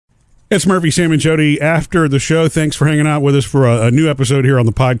It's Murphy, Sam, and Jody after the show. Thanks for hanging out with us for a new episode here on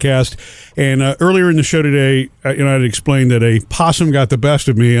the podcast. And earlier in the show today, I had explained that a possum got the best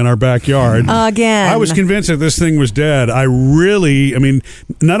of me in our backyard. Again. I was convinced that this thing was dead.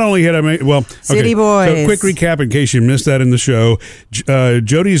 Not only had I made... Well, City boys. So quick recap in case you missed that in the show.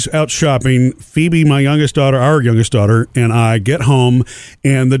 Jody's out shopping. Phoebe, our youngest daughter, and I get home,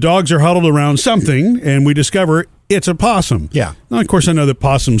 and the dogs are huddled around something, and we discover... it's a possum. Yeah. Now, of course, I know that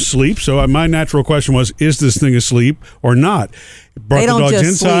possums sleep, so my natural question was, is this thing asleep or not? Brought They the don't dogs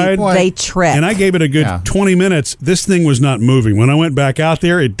just inside. sleep, they trip. And I gave it a good 20 minutes. This thing was not moving. When I went back out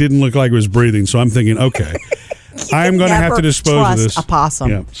there, it didn't look like it was breathing, so I'm thinking, okay. I'm going to have to dispose of this. A possum.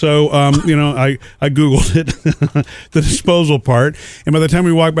 Yeah. So, I Googled it, the disposal part, and by the time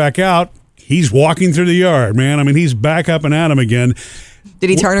we walk back out, he's walking through the yard, man. I mean, he's back up and at him again.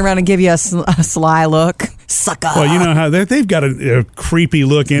 Did he turn around and give you a sly look? Sucker. Well, you know how they've got a creepy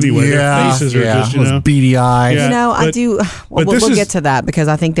look anyway. Their faces are just, those beady eyes. Yeah. I do. We'll get to that because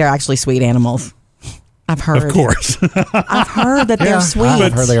I think they're actually sweet animals. I've heard. Of course. I've heard that they're sweet.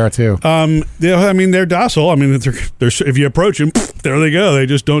 I've heard they are too. They're docile. I mean, they're if you approach them, there they go. They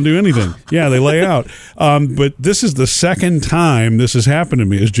just don't do anything. Yeah, they lay out. But this is the second time this has happened to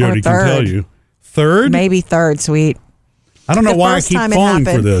me, as Jody can tell you. Third? Maybe third, sweet. I don't know why I keep falling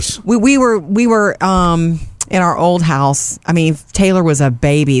for this. We were in our old house. I mean, Taylor was a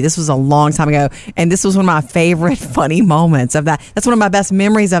baby. This was a long time ago, and this was one of my favorite funny moments of that. That's one of my best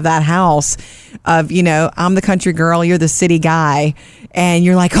memories of that house. Of I'm the country girl, you're the city guy, and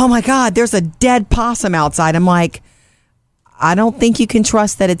you're like, oh my God, there's a dead possum outside. I'm like, I don't think you can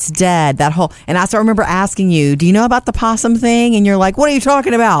trust that it's dead. And I still remember asking you, do you know about the possum thing? And you're like, what are you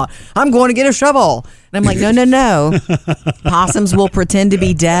talking about? I'm going to get a shovel. And I'm like, no. Possums will pretend to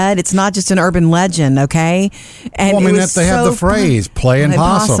be dead. It's not just an urban legend, okay? And they have the phrase, playing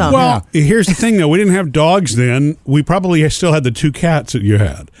possum. Well, here's the thing, though. We didn't have dogs then. We probably still had the two cats that you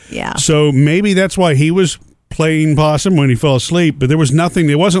had. Yeah. So maybe that's why he was playing possum when he fell asleep, but there was nothing.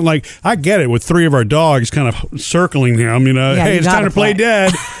 It wasn't like, I get it with three of our dogs kind of circling him, hey, it's time to play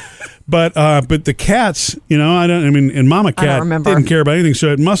dead. But the cats, and Mama Cat didn't care about anything,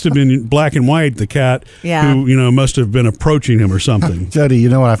 so it must have been black and white, the cat who, must have been approaching him or something. Jody, you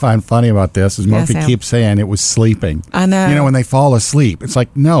know what I find funny about this is Murphy keeps saying it was sleeping. I know. When they fall asleep, it's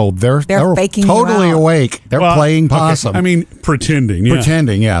like, no, they're faking totally awake. They're playing possum. Okay. I mean, pretending. Yeah.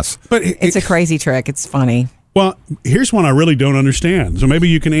 Pretending, yes. But it's a crazy trick. It's funny. Well, here's one I really don't understand. So maybe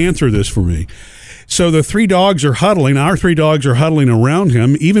you can answer this for me. So the three dogs are huddling. Our three dogs are huddling around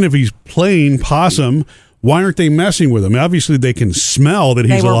him. Even if he's playing possum, why aren't they messing with him? Obviously, they can smell that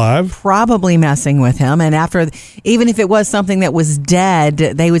he's alive. Probably messing with him. And even if it was something that was dead,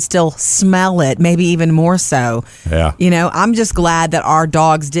 they would still smell it, maybe even more so. Yeah. I'm just glad that our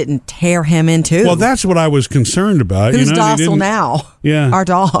dogs didn't tear him in two. Well, that's what I was concerned about. Who's docile now? Yeah. Our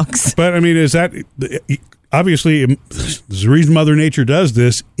dogs. But, I mean, is that... Obviously, there's a reason Mother Nature does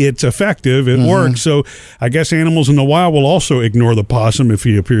this. It's effective. It works. So I guess animals in the wild will also ignore the possum if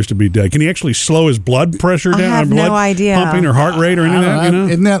he appears to be dead. Can he actually slow his blood pressure down? I have no idea. Pumping or heart rate or any of that?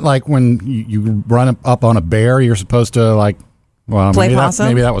 Isn't that like when you run up on a bear, you're supposed to play possum?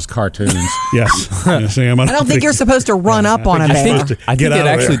 Maybe that was cartoons. Yes, Sam. I don't think you're supposed to run up on a bear. I think it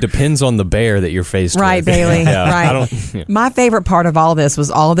actually depends on the bear that you're faced with. Right, Bailey. Right. My favorite part of all this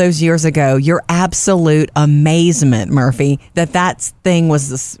was all those years ago, your absolute amazement, Murphy, that thing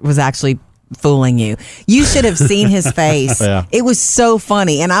was actually fooling you. You should have seen his face. Yeah. It was so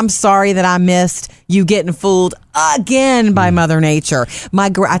funny, and I'm sorry that I missed you getting fooled again by Mother Nature.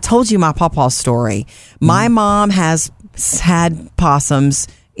 I told you my pawpaw story. My mom has had possums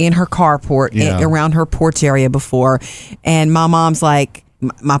in her carport around her porch area before, and my mom's like,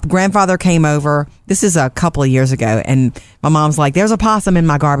 my grandfather came over, this is a couple of years ago, and my mom's like, there's a possum in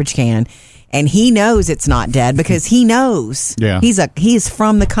my garbage can, and he knows it's not dead because he knows. He's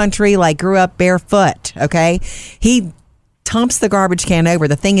from the country, grew up barefoot. Okay, he tumps the garbage can over.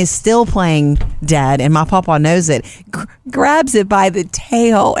 The thing is still playing dead, and my papa knows it. Grabs it by the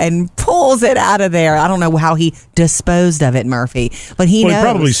tail and pulls it out of there. I don't know how he disposed of it, Murphy, but he knows. He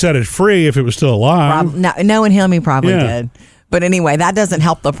probably set it free if it was still alive. Knowing him, he probably did. But anyway, that doesn't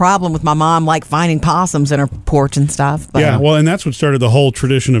help the problem with my mom finding possums in her porch and stuff. But, yeah, well, and that's what started the whole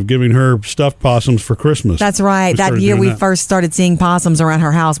tradition of giving her stuffed possums for Christmas. That's right. That year we first started seeing possums around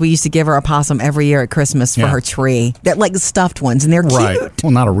her house, we used to give her a possum every year at Christmas for her tree. They're like stuffed ones, and they're cute.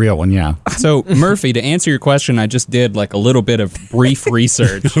 Well, not a real one, yeah. So, Murphy, to answer your question, I just did a little bit of brief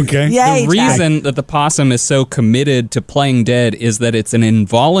research. Okay. Yay, the reason that the possum is so committed to playing dead is that it's an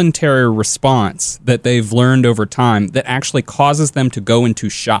involuntary response that they've learned over time that actually causes causes them to go into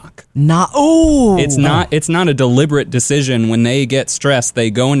shock. It's not a deliberate decision. When they get stressed, they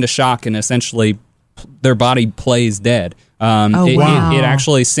go into shock and essentially their body plays dead. It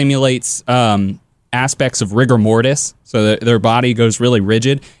actually simulates aspects of rigor mortis, so that their body goes really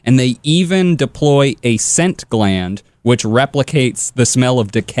rigid, and they even deploy a scent gland which replicates the smell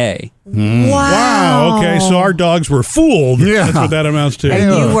of decay. Wow. Okay, so our dogs were fooled. Yeah. That's what that amounts to.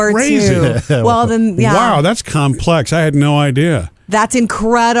 And you were Crazy. too. Well, then, yeah. Wow, that's complex. I had no idea. That's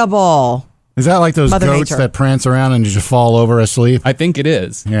incredible. Is that like those Mother goats Nature. that prance around and just fall over asleep? I think it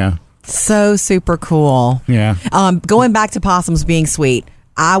is. Yeah. So super cool. Yeah. Going back to possums being sweet,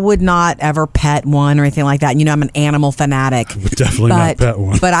 I would not ever pet one or anything like that. You know, I'm an animal fanatic. Definitely not pet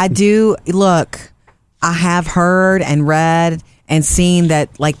one. But I do, look, I have heard and read and seen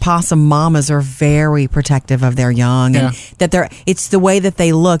that like possum mamas are very protective of their young, and that it's the way that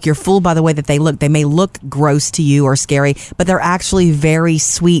they look. You're fooled by the way that they look. They may look gross to you or scary, but they're actually very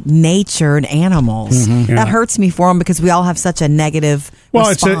sweet natured animals. That hurts me for them because we all have such a negative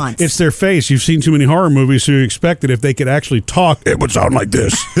response. It's their face. You've seen too many horror movies, so you expect that if they could actually talk, it would sound like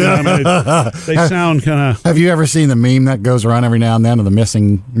this. You know, I mean, they sound kind of. Have you ever seen the meme that goes around every now and then of the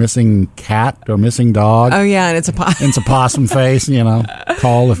missing cat or missing dog? Oh yeah, and it's a possum face, you know,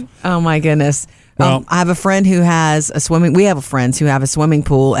 call. Oh my goodness. Well, I have a friend who has we have friends who have a swimming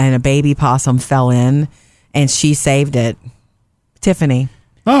pool, and a baby possum fell in and she saved it. Tiffany.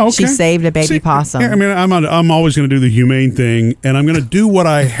 Oh, okay. She saved a baby possum. I mean, I'm always going to do the humane thing, and I'm going to do what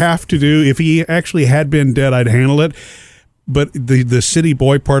I have to do. If he actually had been dead, I'd handle it. But the city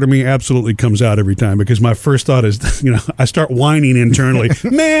boy part of me absolutely comes out every time, because my first thought is, you know, I start whining internally.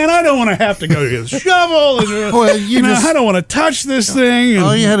 Man, I don't want to have to go get a shovel. Well, I don't want to touch this thing.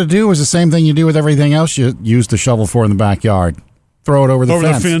 All you had to do was the same thing you do with everything else you use the shovel for in the backyard. Throw it over the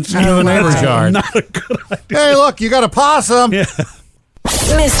fence. Into the neighbor's yard. Not a good idea. Hey, look, you got a possum. Yeah.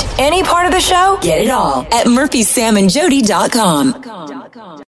 Missed any part of the show? Get it all at murphysamandjody.com.